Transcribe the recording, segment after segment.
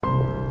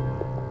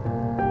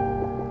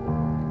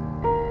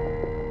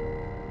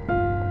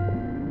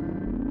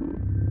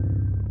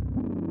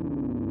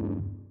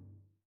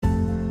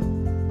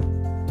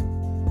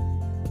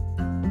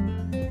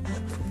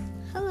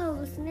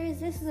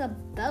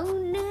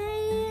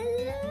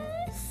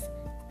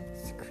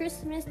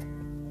Christmas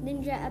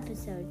Ninja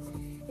episode.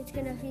 It's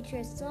gonna feature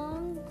a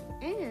song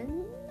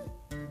and,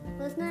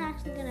 well, it's not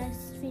actually gonna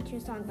feature a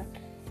song, but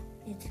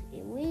it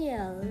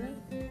will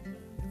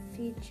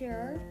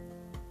feature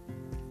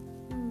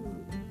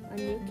a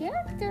new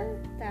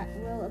character that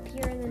will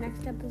appear in the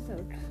next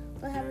episode.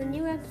 We'll have a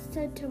new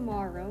episode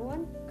tomorrow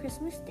on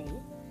Christmas Day,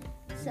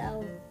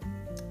 so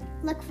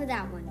look for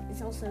that one.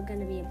 It's also going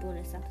to be a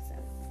bonus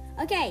episode.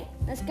 Okay,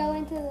 let's go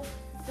into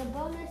the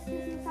bonus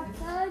Christmas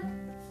episode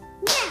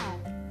now.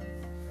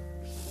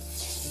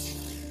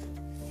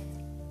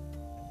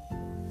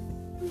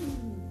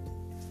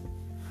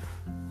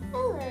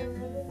 Hello,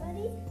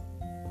 everybody.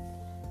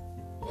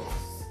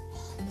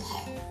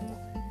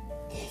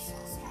 This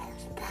is our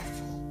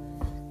special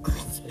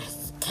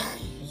Christmas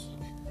Day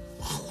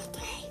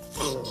holiday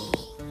thingy.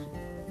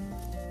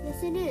 Yes,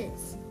 it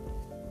is.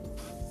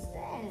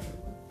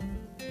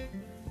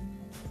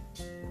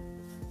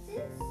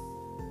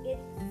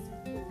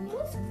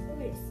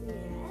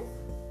 Christmas.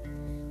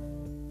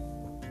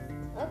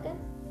 Okay,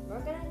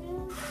 we're gonna do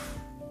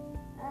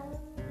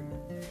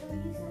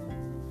some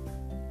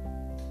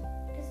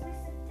Christmas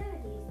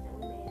activities that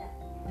we made up.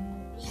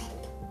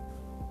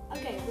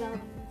 Okay, well,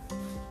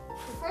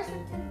 the first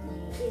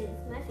activity is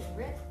my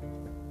favorite.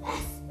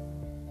 Yes,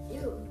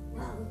 you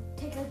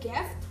take a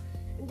gift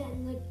and then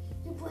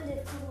you put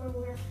it somewhere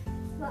where,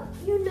 well,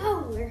 you know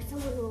where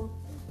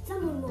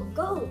someone will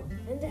go,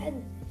 and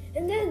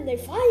then they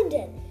find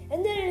it.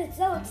 And then it's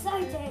so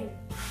exciting.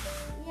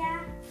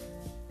 Yeah,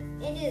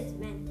 it is,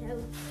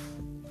 Manto.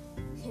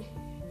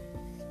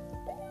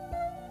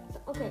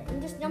 Okay, I'm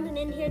just jumping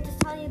in here to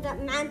tell you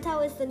that Manto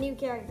is the new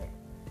character.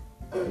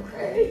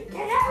 Okay,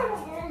 get out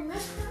of here,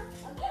 mister.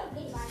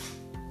 Okay, bye.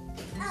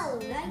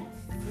 Alright,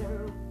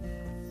 so.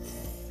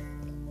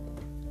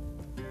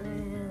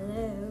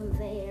 Hello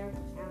there.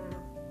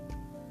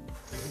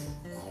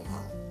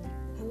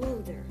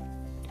 Hello there.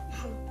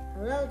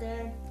 Hello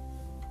there.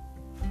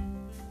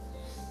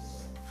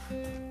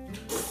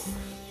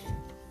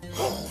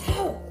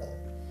 Hello.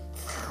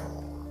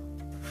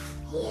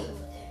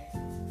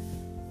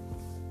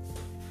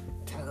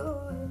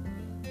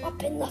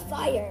 Up in the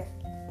fire.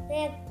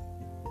 That's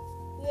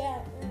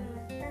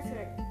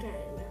what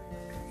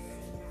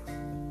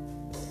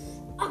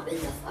Up in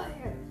the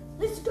fire.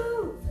 Let's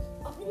go.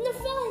 Up in the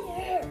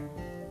fire.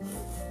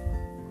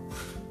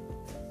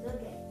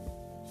 Okay.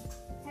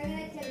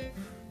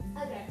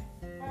 Okay.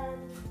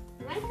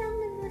 I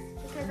filmed this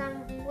because I'm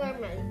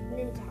wearing my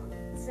ninja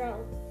helmet, so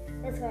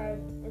that's why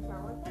it's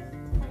all like this.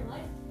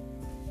 Anyway.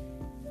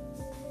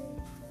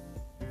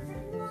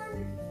 Second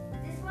one.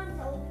 This one's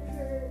only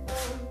for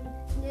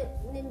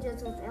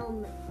ninjas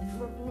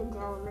with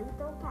ninja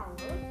elemental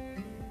powers.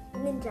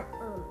 Ninja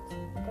elements.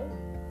 Okay.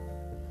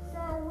 So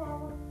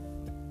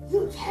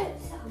You take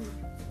some.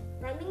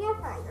 lightning or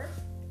fire,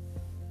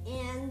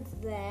 and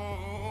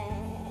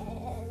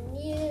then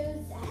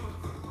use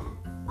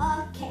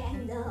a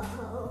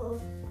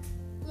candle.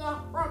 Yeah,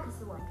 like a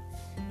sword.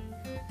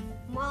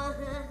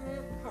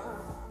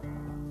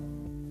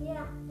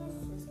 Yeah, this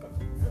is good.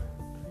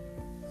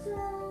 So,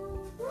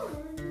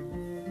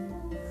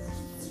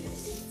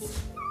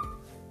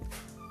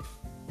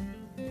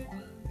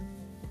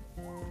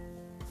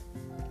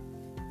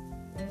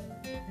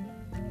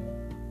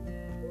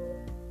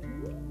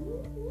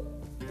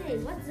 hey,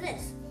 what's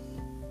this?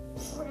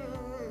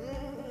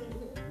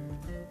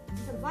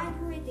 It's a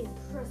vibrating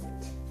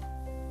present.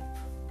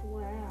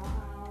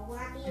 Well,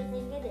 what do you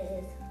think it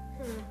is?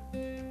 I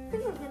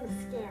think I'm gonna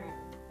scare it.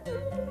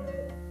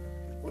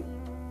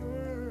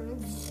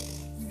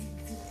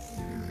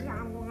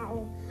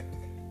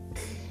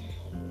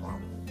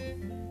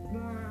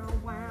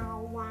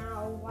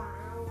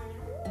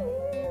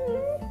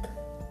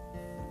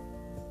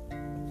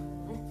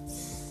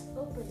 Let's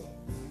open it.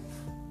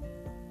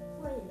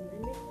 Wait a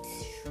minute.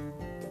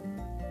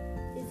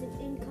 It's an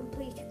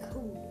incomplete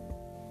code.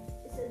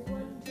 It says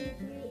 1, 2,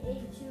 3,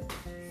 A2,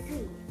 C.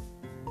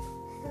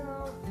 So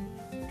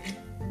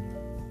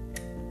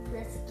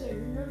let's get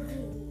in the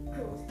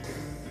vehicle.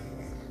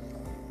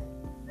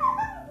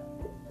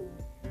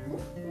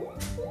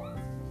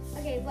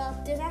 Okay, well,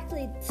 there's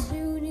actually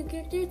 2 new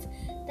characters.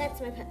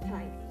 That's my pet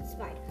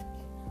spider.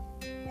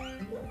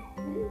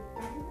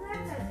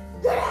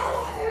 Get out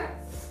of here.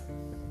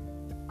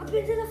 Up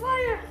into the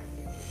fire.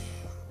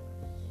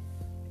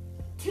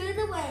 To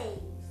the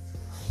waves.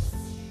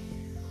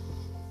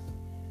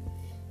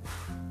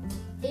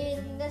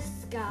 In the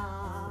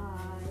sky.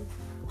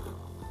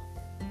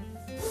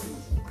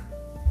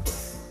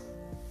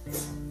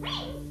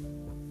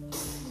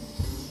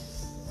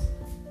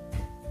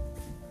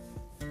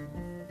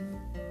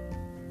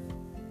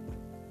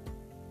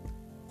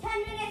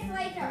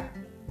 Later.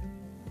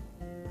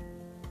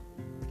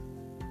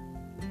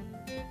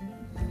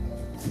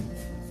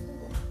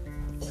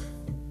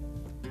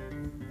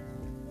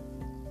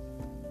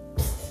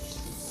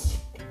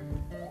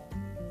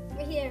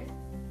 We're here.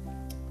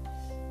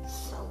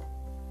 So,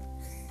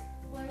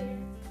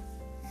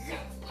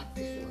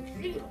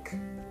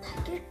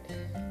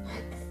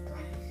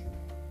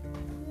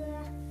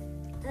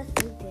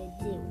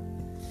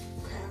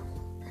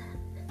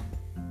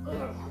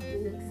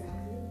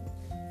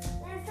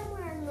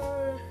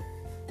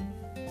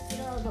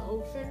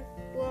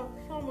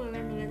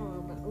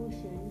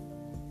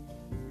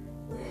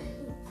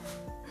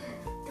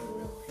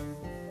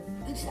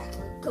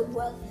 go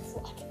well with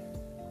water.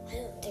 I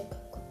don't think I'm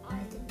good. I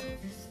think I'll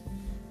just...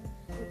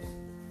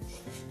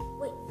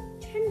 Wait,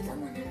 can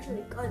someone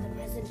actually go to the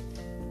prison?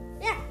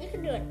 Yeah, you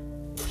can do it.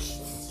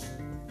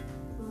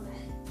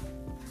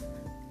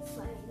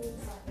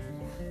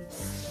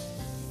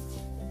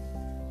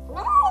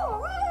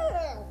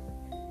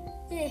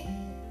 Okay.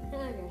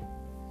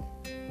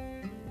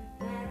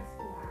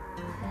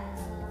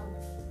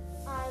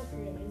 I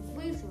think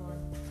we should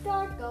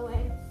start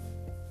going.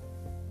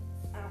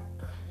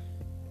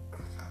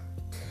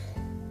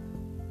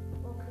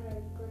 Okay,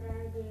 good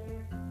idea.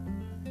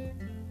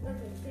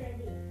 Okay, good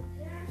idea.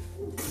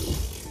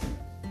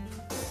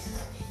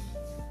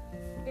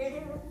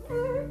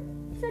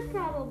 Should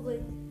probably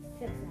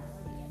fix that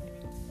one.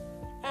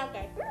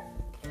 Okay.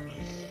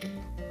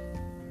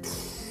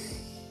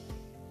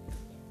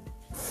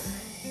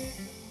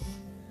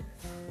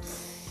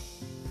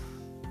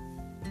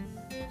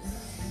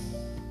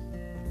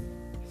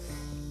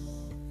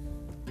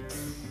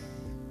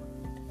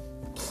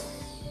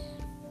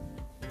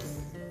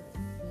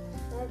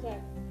 Okay.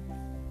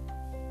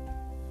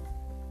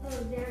 Oh,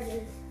 there it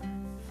is.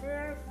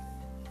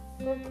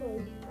 Okay.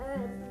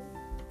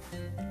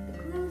 The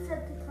clue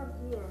said to come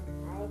here,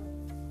 right?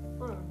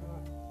 Hold on a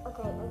minute.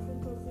 Okay, I think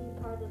I see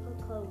part of the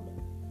code.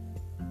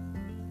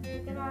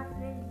 Pick it off,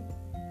 maybe.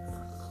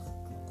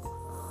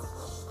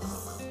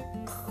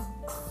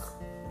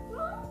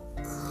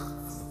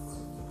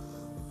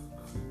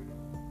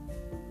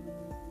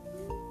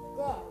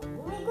 There,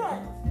 really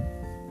good.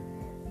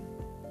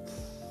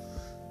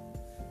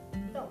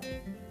 Oh,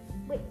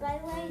 wait, by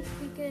the way,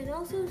 we can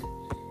also...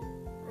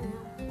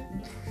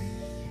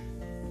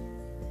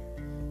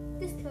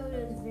 this code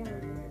is very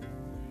weird.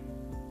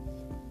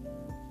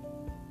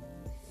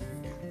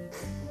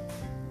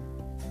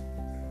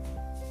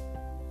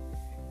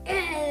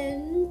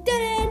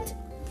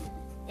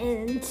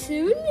 And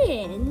tune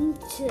in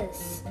to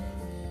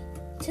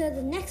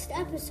the next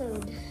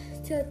episode.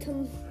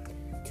 Tune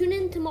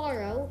in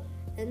tomorrow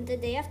and the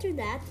day after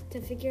that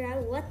to figure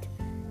out what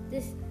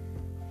this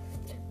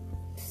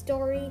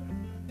story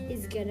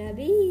is gonna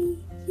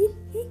be.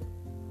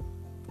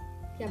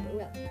 Yeah, but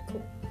well,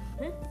 cool.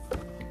 Huh?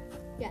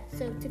 Yeah,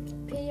 so to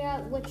figure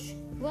out what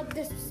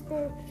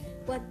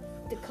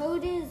the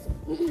code is,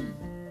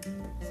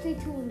 stay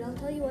tuned. I'll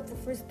tell you what the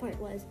first part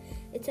was.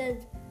 It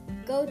says,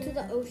 go to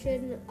the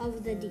ocean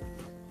of the deep.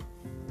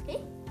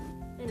 Okay?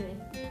 Anyway.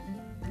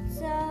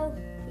 So,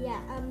 yeah,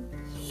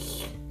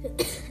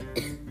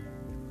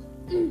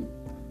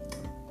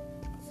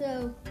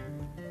 so,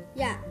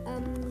 yeah,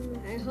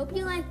 I hope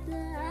you liked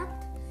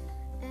that,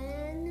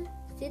 and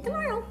see you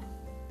tomorrow.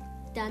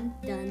 Done.